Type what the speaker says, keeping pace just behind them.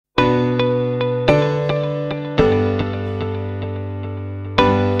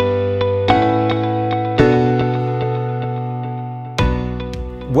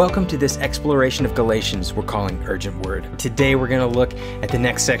Welcome to this exploration of Galatians we're calling Urgent Word. Today we're going to look at the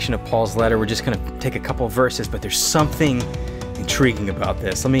next section of Paul's letter. We're just going to take a couple of verses, but there's something intriguing about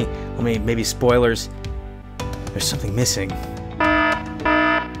this. Let me maybe spoilers. There's something missing.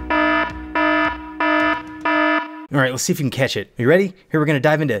 All right, let's see if you can catch it. Are you ready? Here we're going to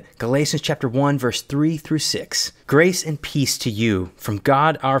dive into Galatians chapter 1, verse 3 through 6. Grace and peace to you from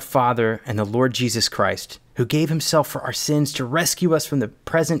God our Father and the Lord Jesus Christ, who gave himself for our sins to rescue us from the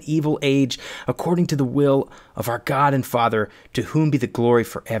present evil age, according to the will of our God and Father, to whom be the glory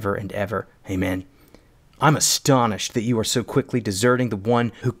forever and ever. Amen. I'm astonished that you are so quickly deserting the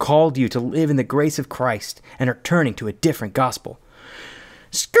one who called you to live in the grace of Christ and are turning to a different gospel.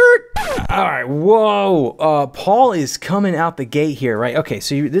 Skirt! All right, whoa. Paul is coming out the gate here, right? Okay,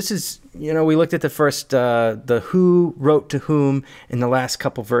 so this is, we looked at the first, the who wrote to whom in the last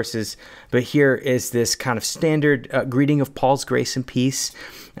couple verses, but here is this kind of standard greeting of Paul's grace and peace,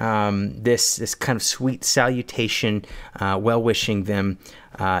 this kind of sweet salutation, well-wishing them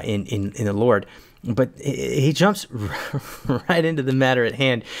in the Lord. But he jumps right into the matter at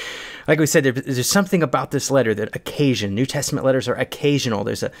hand. Like we said, there's something about this letter that occasion. New Testament letters are occasional.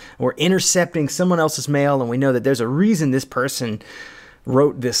 We're intercepting someone else's mail, and we know that there's a reason this person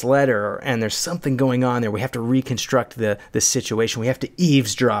wrote this letter, and there's something going on there. We have to reconstruct the situation. We have to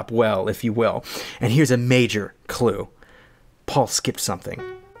eavesdrop well, if you will. And here's a major clue. Paul skipped something.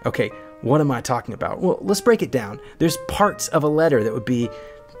 Okay, what am I talking about? Well, let's break it down. There's parts of a letter that would be,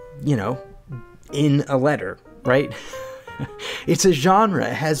 in a letter, right? It's a genre.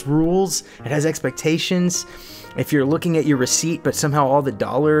 It has rules. It has expectations. If you're looking at your receipt, but somehow all the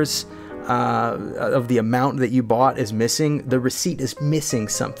dollars of the amount that you bought is missing, the receipt is missing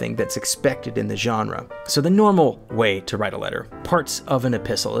something that's expected in the genre. So the normal way to write a letter, parts of an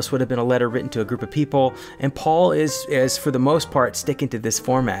epistle. This would have been a letter written to a group of people, and Paul is for the most part sticking to this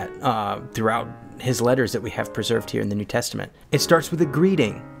format throughout his letters that we have preserved here in the New Testament. It starts with a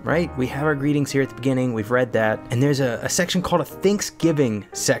greeting, right? We have our greetings here at the beginning. We've read that. And there's a section called a Thanksgiving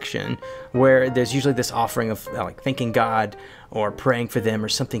section where there's usually this offering of like thanking God or praying for them or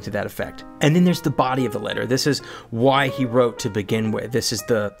something to that effect. And then there's the body of the letter. This is why he wrote to begin with. This is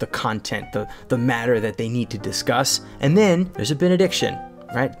the content, the matter that they need to discuss. And then there's a benediction,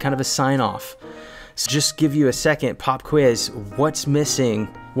 right? Kind of a sign off. So just give you a second pop quiz. What's missing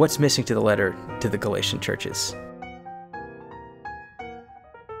to the letter to the Galatian churches?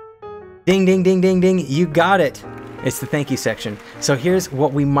 Ding, ding, ding, ding, ding. You got it. It's the thank you section. So here's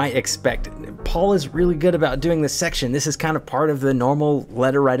what we might expect. Paul is really good about doing this section. This is kind of part of the normal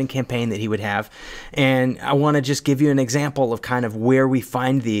letter writing campaign that he would have. And I want to just give you an example of kind of where we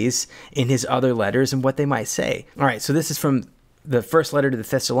find these in his other letters and what they might say. All right, so this is from the first letter to the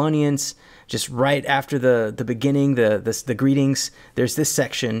Thessalonians, just right after the beginning, the greetings. There's this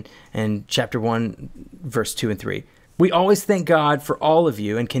section in chapter 1, verse 2 and 3. We always thank God for all of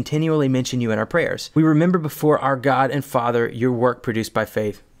you and continually mention you in our prayers. We remember before our God and Father your work produced by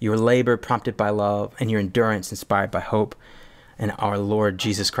faith, your labor prompted by love, and your endurance inspired by hope and our Lord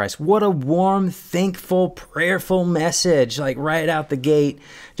Jesus Christ. What a warm, thankful, prayerful message, like right out the gate.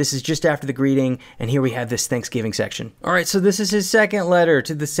 This is just after the greeting, and here we have this Thanksgiving section. All right, so this is his second letter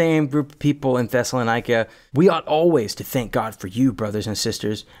to the same group of people in Thessalonica. We ought always to thank God for you, brothers and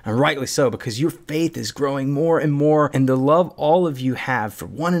sisters, and rightly so, because your faith is growing more and more, and the love all of you have for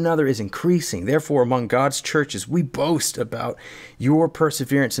one another is increasing. Therefore, among God's churches, we boast about your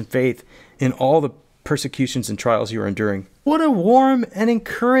perseverance and faith in all the persecutions and trials you are enduring. What a warm and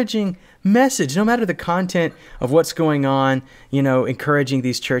encouraging message, no matter the content of what's going on, encouraging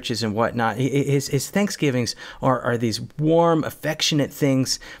these churches and whatnot. His Thanksgivings are these warm, affectionate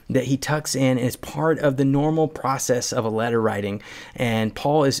things that he tucks in as part of the normal process of a letter writing. And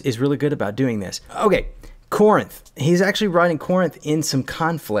Paul is really good about doing this. Okay. Corinth. He's actually writing Corinth in some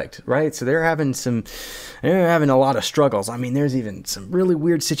conflict, right? So they're having a lot of struggles. I mean, there's even some really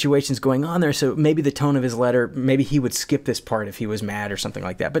weird situations going on there. So maybe the tone of his letter, maybe he would skip this part if he was mad or something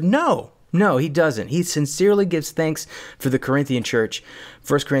like that. But no, he doesn't. He sincerely gives thanks for the Corinthian church.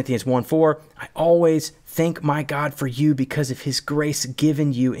 1 Corinthians 1:4, I always thank my God for you because of his grace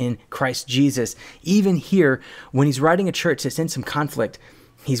given you in Christ Jesus. Even here, when he's writing a church that's in some conflict,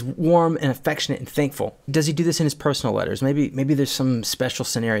 he's warm and affectionate and thankful. Does he do this in his personal letters? Maybe there's some special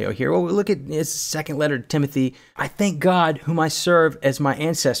scenario here. Well, look at his second letter to Timothy. I thank God, whom I serve as my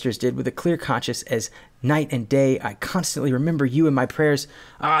ancestors did, with a clear conscience, as night and day I constantly remember you in my prayers.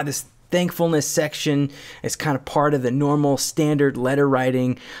 This thankfulness section is kind of part of the normal standard letter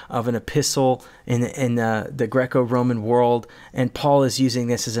writing of an epistle in the Greco-Roman world. And Paul is using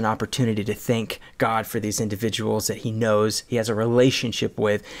this as an opportunity to thank God for these individuals that he knows, he has a relationship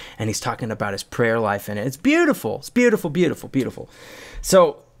with, and he's talking about his prayer life in it. It's beautiful. It's beautiful, beautiful, beautiful.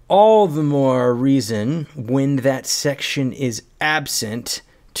 So all the more reason when that section is absent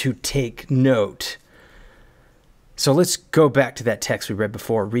to take note. So let's go back to that text we read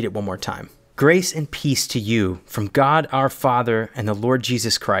before. Read it one more time. Grace and peace to you from God our Father and the Lord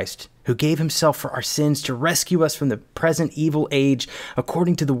Jesus Christ, who gave himself for our sins to rescue us from the present evil age,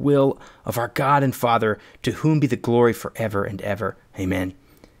 according to the will of our God and Father, to whom be the glory forever and ever. Amen.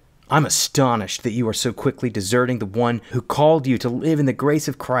 I'm astonished that you are so quickly deserting the one who called you to live in the grace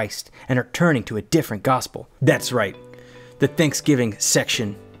of Christ and are turning to a different gospel. That's right. The Thanksgiving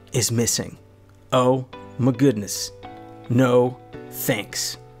section is missing. Oh my goodness. No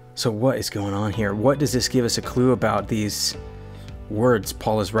thanks. So what is going on here? What does this give us a clue about these words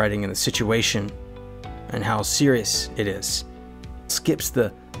Paul is writing in the situation and how serious it is? Skips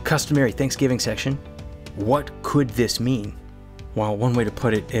the customary Thanksgiving section. What could this mean? Well, one way to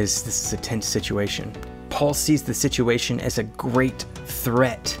put it is this is a tense situation. Paul sees the situation as a great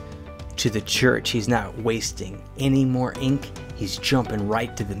threat to the church. He's not wasting any more ink. He's jumping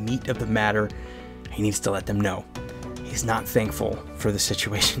right to the meat of the matter. He needs to let them know he's not thankful for the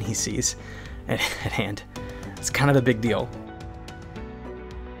situation he sees at hand. It's kind of a big deal.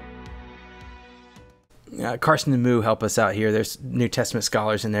 Carson and Moo help us out here. There's New Testament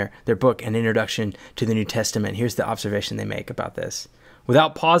scholars in their book, An Introduction to the New Testament. Here's the observation they make about this.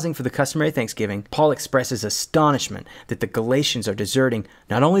 Without pausing for the customary thanksgiving, Paul expresses astonishment that the Galatians are deserting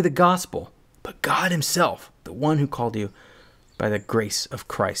not only the gospel, but God himself, the one who called you by the grace of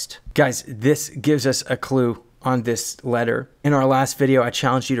Christ. Guys, this gives us a clue on this letter. In our last video, I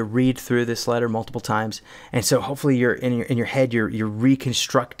challenged you to read through this letter multiple times. And so hopefully you're in your head, you're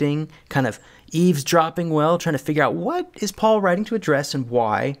reconstructing, kind of eavesdropping well, trying to figure out what is Paul writing to address and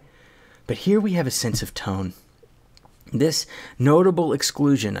why. But here we have a sense of tone. This notable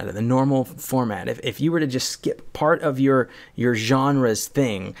exclusion out of the normal format, if you were to just skip part of your genre's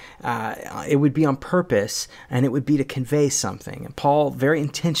thing, it would be on purpose, and it would be to convey something. And Paul very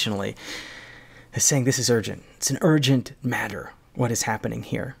intentionally is saying this is urgent. It's an urgent matter, what is happening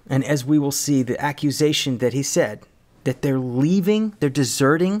here. And as we will see, the accusation that he said, that they're leaving, they're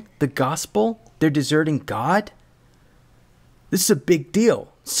deserting the gospel, they're deserting God, this is a big deal.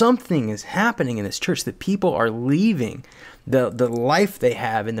 Something is happening in this church, that people are leaving the life they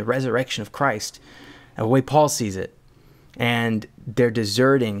have in the resurrection of Christ, the way Paul sees it, and they're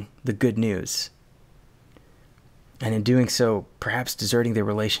deserting the good news. And in doing so, perhaps deserting their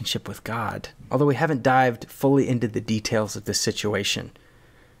relationship with God. Although we haven't dived fully into the details of this situation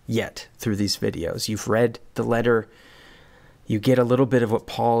yet through these videos. You've read the letter. You get a little bit of what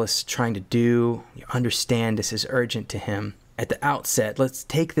Paul is trying to do. You understand this is urgent to him. At the outset, let's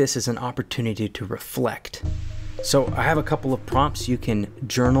take this as an opportunity to reflect. So I have a couple of prompts you can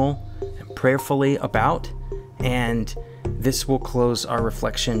journal prayerfully about, and this will close our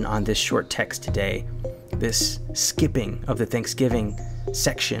reflection on this short text today, this skipping of the Thanksgiving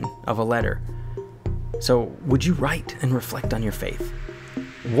section of a letter. So would you write and reflect on your faith?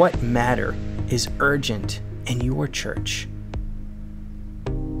 What matter is urgent in your church?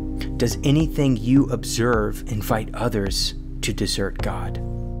 Does anything you observe invite others to desert God?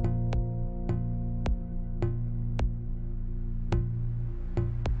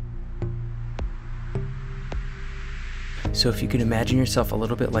 So if you can imagine yourself a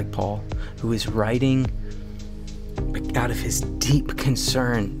little bit like Paul, who is writing out of his deep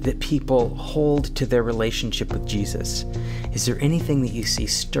concern that people hold to their relationship with Jesus, is there anything that you see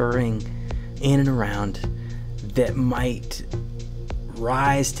stirring in and around that might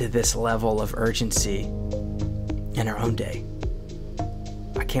rise to this level of urgency in our own day?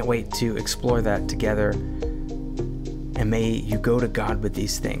 I can't wait to explore that together. And may you go to God with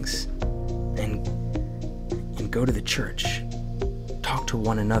these things and go to the church. Talk to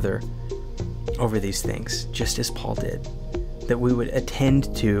one another over these things, just as Paul did. That we would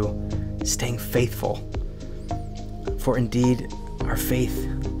attend to staying faithful. For indeed, our faith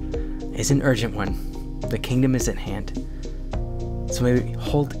is an urgent one. The kingdom is at hand. So may we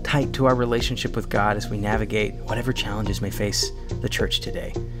hold tight to our relationship with God as we navigate whatever challenges may face the church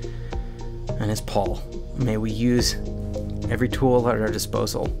today. And as Paul, may we use every tool at our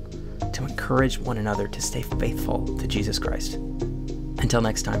disposal to encourage one another to stay faithful to Jesus Christ. Until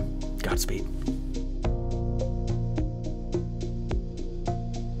next time, Godspeed.